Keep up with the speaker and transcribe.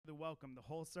welcome. The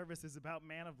whole service is about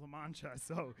Man of La Mancha,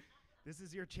 so this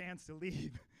is your chance to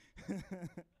leave.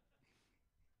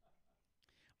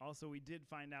 Also, we did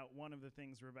find out one of the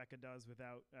things Rebecca does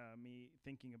without me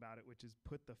thinking about it, which is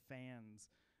put the fans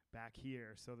back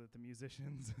here so that the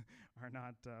musicians are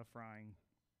not frying.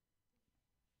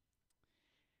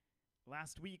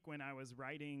 Last week when I was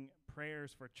writing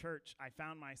prayers for church, I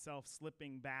found myself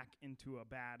slipping back into a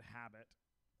bad habit.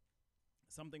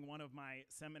 Something one of my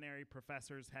seminary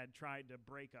professors had tried to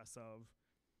break us of.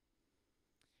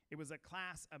 It was a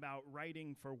class about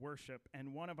writing for worship,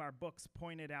 and one of our books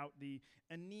pointed out the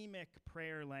anemic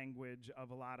prayer language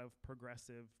of a lot of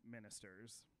progressive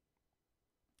ministers.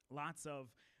 Lots of,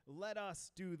 let us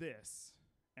do this,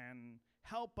 and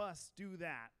help us do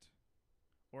that.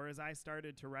 Or as I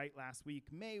started to write last week,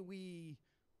 may we,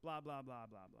 blah, blah, blah,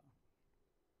 blah, blah.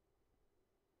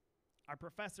 Our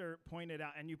professor pointed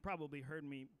out, and you probably heard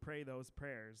me pray those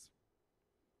prayers.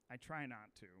 I try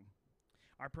not to.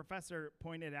 Our professor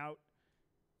pointed out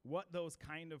what those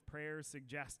kind of prayers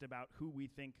suggest about who we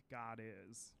think God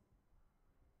is.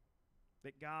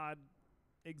 That God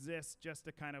exists just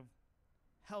to kind of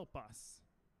help us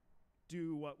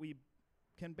do what we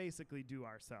can basically do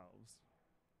ourselves.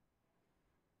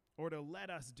 Or to let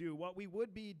us do what we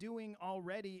would be doing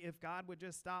already if God would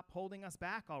just stop holding us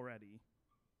back already.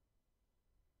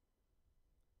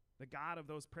 The God of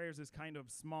those prayers is kind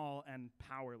of small and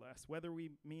powerless, whether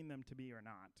we mean them to be or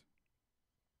not.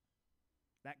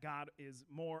 That God is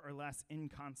more or less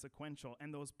inconsequential,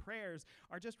 and those prayers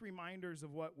are just reminders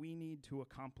of what we need to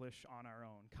accomplish on our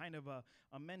own, kind of a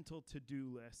mental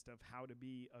to-do list of how to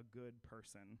be a good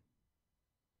person.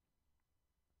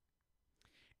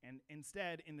 And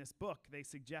instead, in this book, they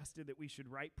suggested that we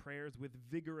should write prayers with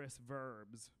vigorous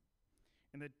verbs.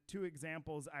 And the two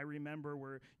examples I remember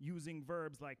were using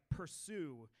verbs like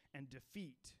pursue and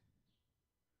defeat,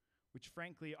 which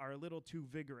frankly are a little too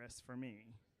vigorous for me.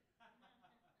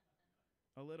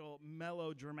 A little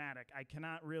melodramatic. I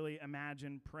cannot really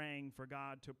imagine praying for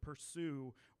God to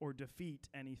pursue or defeat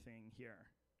anything here.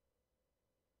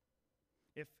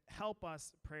 If help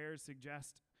us prayers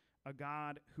suggest a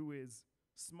God who is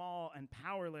small and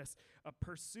powerless, a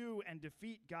pursue and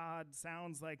defeat God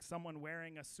sounds like someone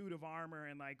wearing a suit of armor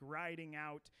and like riding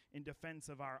out in defense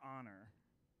of our honor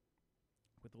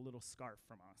with a little scarf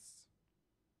from us.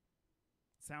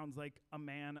 Sounds like a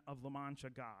Man of La Mancha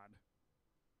God.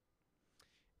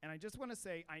 And I just want to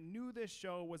say, I knew this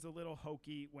show was a little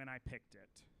hokey when I picked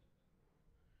it.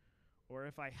 Or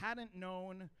if I hadn't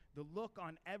known the look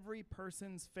on every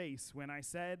person's face when I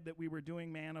said that we were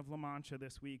doing Man of La Mancha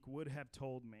this week would have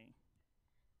told me.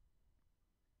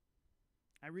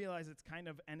 I realize it's kind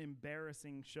of an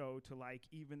embarrassing show to like,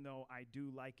 even though I do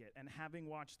like it. And having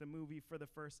watched the movie for the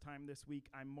first time this week,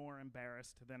 I'm more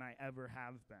embarrassed than I ever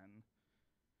have been.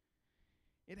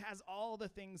 It has all the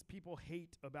things people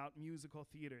hate about musical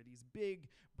theater. These big,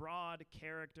 broad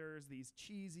characters, these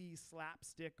cheesy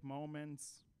slapstick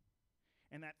moments.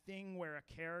 And that thing where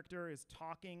a character is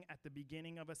talking at the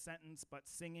beginning of a sentence but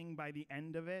singing by the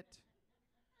end of it.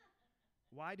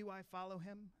 Why do I follow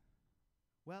him?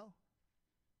 Well,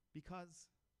 because,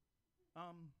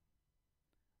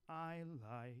 I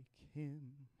like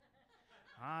him.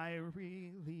 I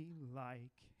really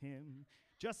like him.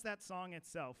 Just that song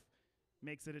itself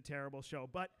makes it a terrible show.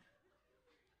 But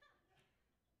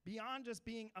beyond just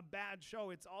being a bad show,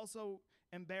 it's also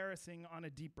embarrassing on a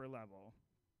deeper level.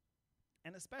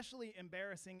 And especially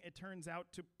embarrassing, it turns out,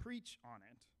 to preach on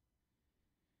it.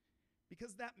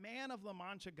 Because that Man of La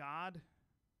Mancha God,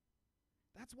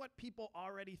 that's what people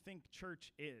already think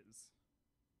church is.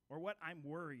 Or what I'm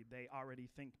worried they already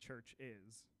think church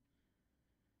is.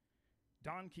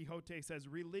 Don Quixote says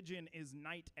religion is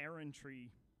knight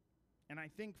errantry. And I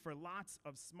think for lots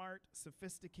of smart,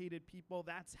 sophisticated people,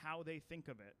 that's how they think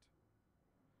of it.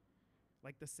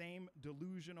 Like the same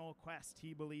delusional quest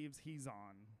he believes he's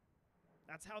on.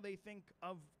 That's how they think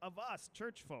of us,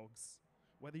 church folks.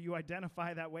 Whether you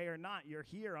identify that way or not, you're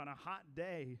here on a hot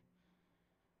day.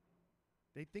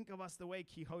 They think of us the way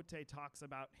Quixote talks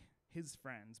about his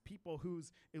friends, people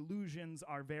whose illusions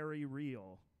are very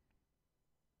real.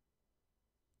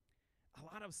 A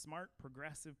lot of smart,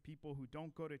 progressive people who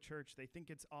don't go to church, they think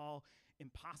it's all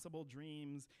impossible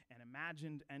dreams and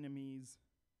imagined enemies,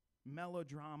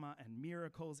 melodrama and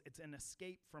miracles. It's an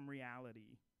escape from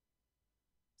reality.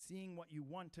 Seeing what you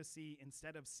want to see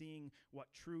instead of seeing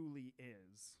what truly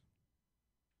is.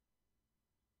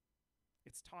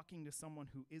 It's talking to someone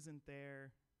who isn't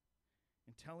there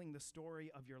and telling the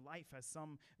story of your life as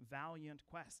some valiant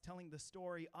quest, telling the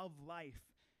story of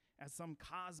life as some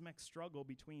cosmic struggle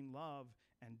between love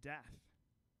and death.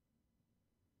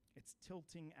 it's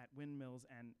tilting at windmills,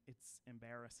 and it's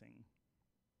embarrassing.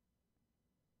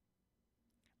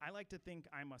 I like to think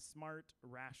I'm a smart,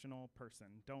 rational person.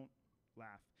 Don't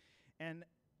laugh. And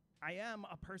I am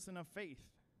a person of faith.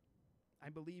 I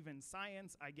believe in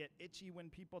science. I get itchy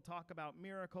when people talk about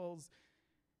miracles.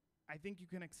 I think you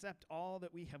can accept all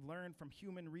that we have learned from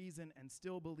human reason and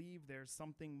still believe there's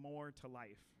something more to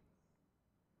life.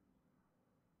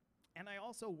 And I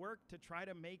also work to try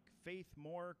to make faith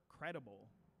more credible,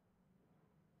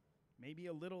 maybe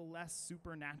a little less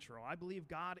supernatural. I believe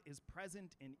God is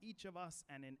present in each of us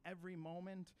and in every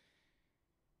moment.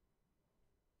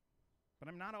 But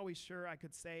I'm not always sure I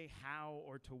could say how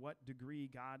or to what degree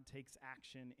God takes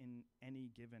action in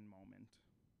any given moment.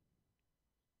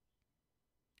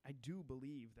 I do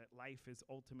believe that life is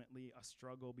ultimately a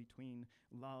struggle between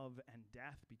love and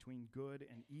death, between good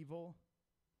and evil.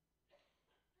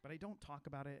 But I don't talk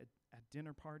about it at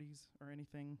dinner parties or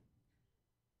anything.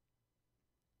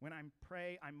 When I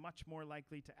pray, I'm much more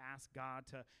likely to ask God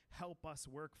to help us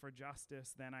work for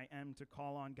justice than I am to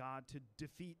call on God to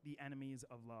defeat the enemies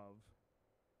of love.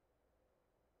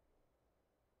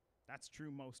 That's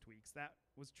true most weeks. That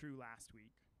was true last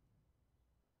week.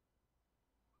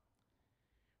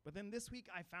 But then this week,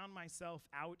 I found myself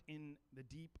out in the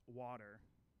deep water.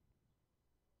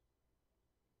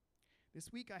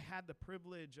 This week, I had the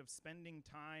privilege of spending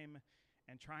time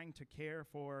and trying to care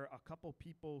for a couple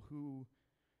people who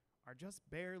are just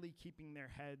barely keeping their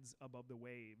heads above the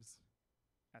waves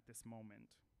at this moment.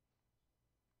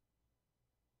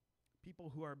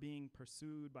 People who are being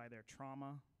pursued by their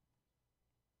trauma.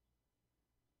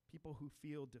 People who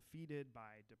feel defeated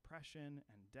by depression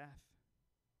and death.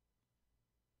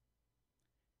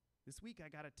 This week I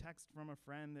got a text from a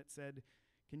friend that said,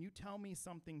 "Can you tell me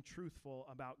something truthful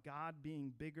about God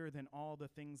being bigger than all the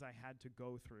things I had to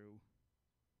go through?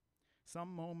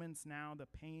 Some moments now the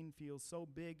pain feels so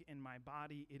big in my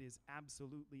body it is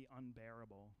absolutely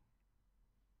unbearable."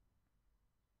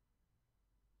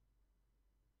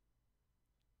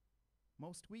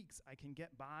 Most weeks I can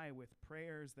get by with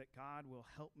prayers that God will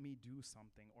help me do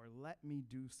something or let me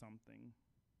do something.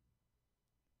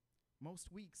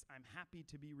 Most weeks I'm happy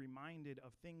to be reminded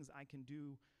of things I can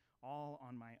do all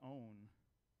on my own.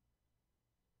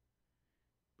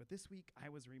 But this week I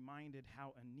was reminded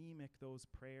how anemic those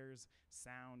prayers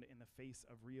sound in the face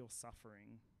of real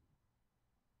suffering.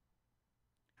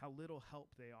 How little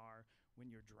help they are when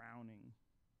you're drowning.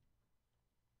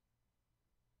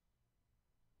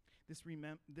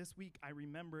 This week I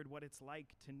remembered what it's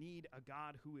like to need a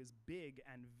God who is big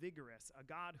and vigorous, a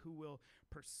God who will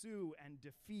pursue and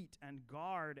defeat and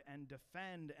guard and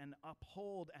defend and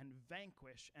uphold and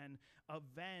vanquish and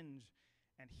avenge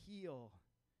and heal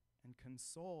and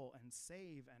console and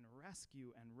save and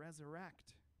rescue and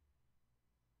resurrect.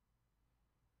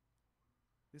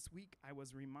 This week I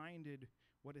was reminded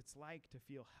what it's like to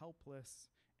feel helpless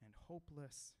and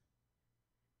hopeless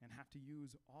and have to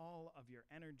use all of your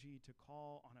energy to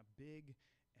call on a big,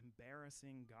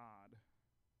 embarrassing God.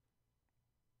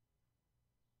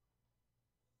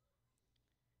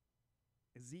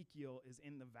 Ezekiel is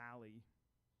in the valley.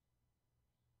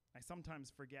 I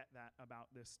sometimes forget that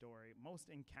about this story. A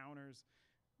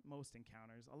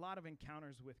lot of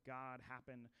encounters with God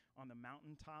happen on the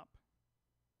mountaintop,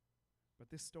 but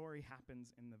this story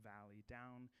happens in the valley,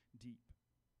 down deep.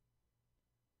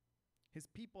 His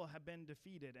people have been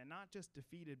defeated, and not just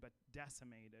defeated, but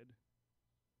decimated.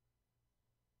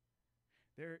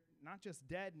 They're not just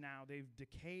dead now, they've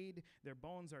decayed, their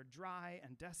bones are dry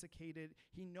and desiccated.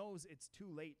 He knows it's too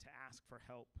late to ask for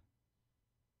help.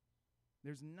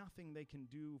 There's nothing they can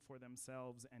do for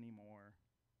themselves anymore.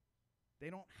 They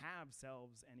don't have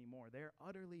selves anymore. They're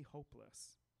utterly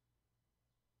hopeless.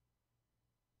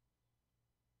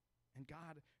 And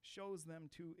God shows them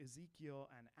to Ezekiel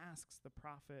and asks the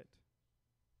prophet,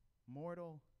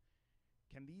 "Mortal,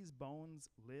 can these bones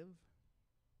live?"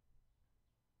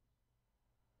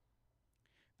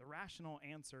 The rational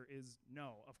answer is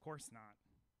no, of course not.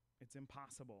 It's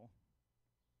impossible.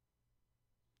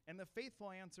 And the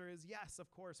faithful answer is yes, of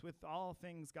course, with all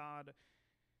things God,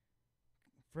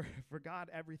 for God,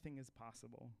 everything is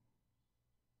possible.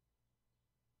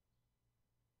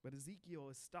 But Ezekiel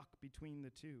is stuck between the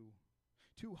two,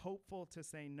 too hopeful to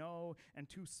say no and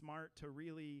too smart to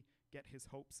really get his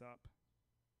hopes up.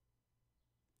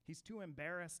 He's too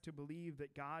embarrassed to believe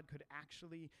that God could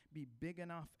actually be big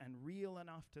enough and real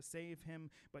enough to save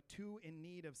him, but too in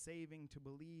need of saving to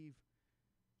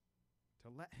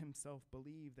let himself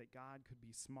believe that God could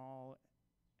be small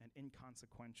and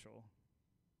inconsequential.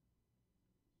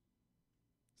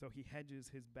 So he hedges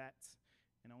his bets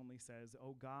and only says,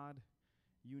 "Oh God,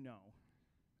 you know."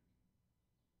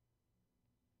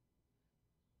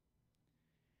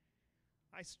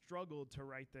 I struggled to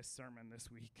write this sermon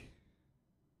this week.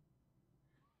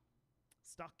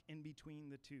 Stuck in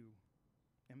between the two,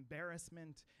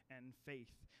 embarrassment and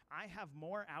faith. I have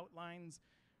more outlines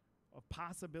of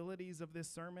possibilities of this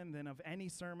sermon than of any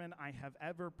sermon I have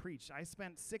ever preached. I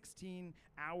spent 16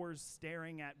 hours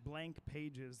staring at blank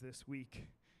pages this week,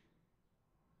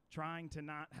 trying to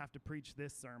not have to preach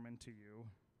this sermon to you.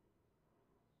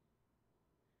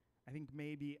 I think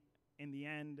maybe in the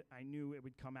end, I knew it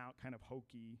would come out kind of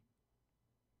hokey,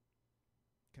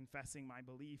 confessing my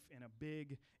belief in a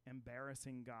big,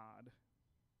 embarrassing God.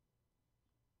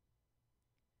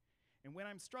 And when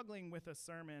I'm struggling with a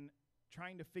sermon,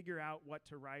 trying to figure out what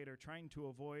to write or trying to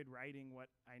avoid writing what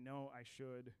I know I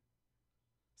should,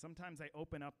 sometimes I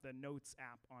open up the notes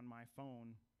app on my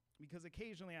phone because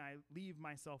occasionally I leave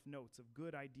myself notes of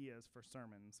good ideas for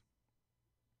sermons.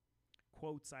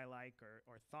 Quotes I like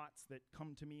or thoughts that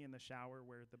come to me in the shower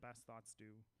where the best thoughts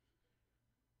do.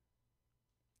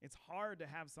 It's hard to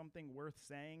have something worth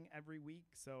saying every week,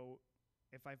 so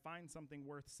if I find something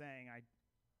worth saying,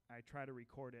 I try to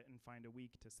record it and find a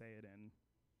week to say it in.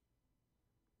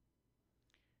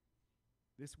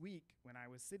 This week, when I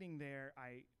was sitting there,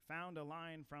 I found a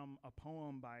line from a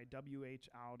poem by W.H.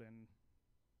 Auden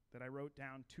that I wrote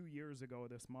down 2 years ago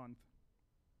this month.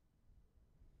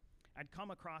 I'd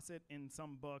come across it in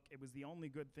some book. It was the only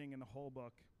good thing in the whole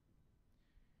book.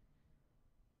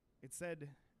 It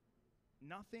said,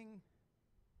 "Nothing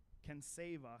can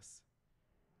save us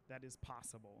that is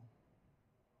possible,"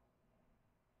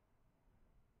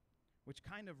 which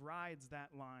kind of rides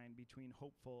that line between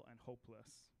hopeful and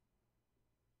hopeless.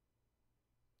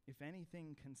 If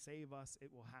anything can save us,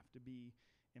 it will have to be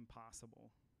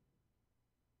impossible.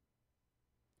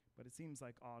 But it seems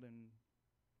like Auden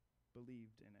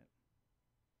believed in it.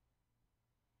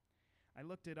 I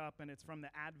looked it up, and it's from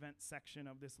the Advent section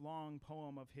of this long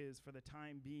poem of his, For the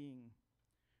Time Being.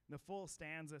 The full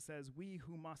stanza says, "We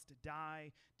who must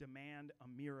die demand a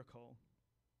miracle.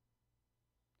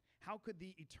 How could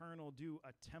the eternal do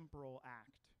a temporal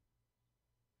act?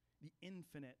 The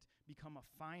infinite become a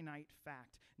finite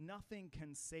fact. Nothing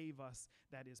can save us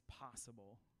that is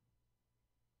possible.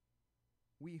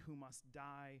 We who must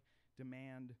die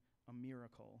demand a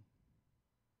miracle."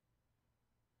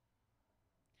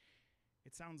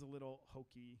 It sounds a little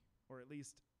hokey, or at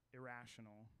least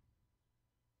irrational,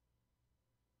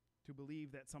 to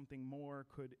believe that something more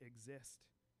could exist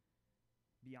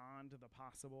beyond the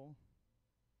possible,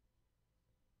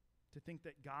 to think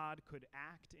that God could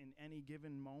act in any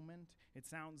given moment. It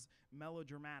sounds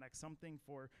melodramatic, something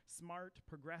for smart,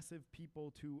 progressive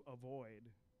people to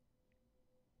avoid.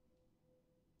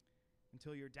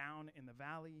 Until you're down in the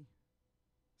valley,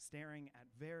 staring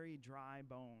at very dry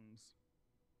bones.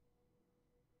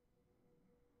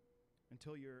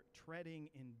 Until you're treading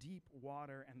in deep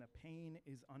water and the pain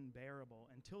is unbearable.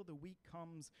 Until the week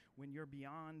comes when you're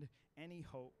beyond any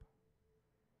hope,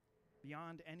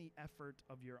 beyond any effort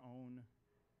of your own.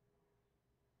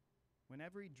 When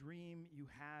every dream you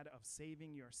had of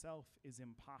saving yourself is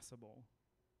impossible.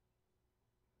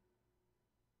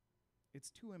 It's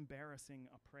too embarrassing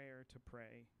a prayer to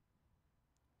pray,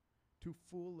 too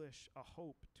foolish a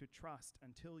hope to trust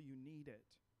until you need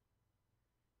it.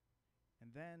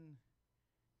 And then,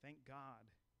 thank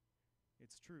God,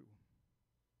 it's true.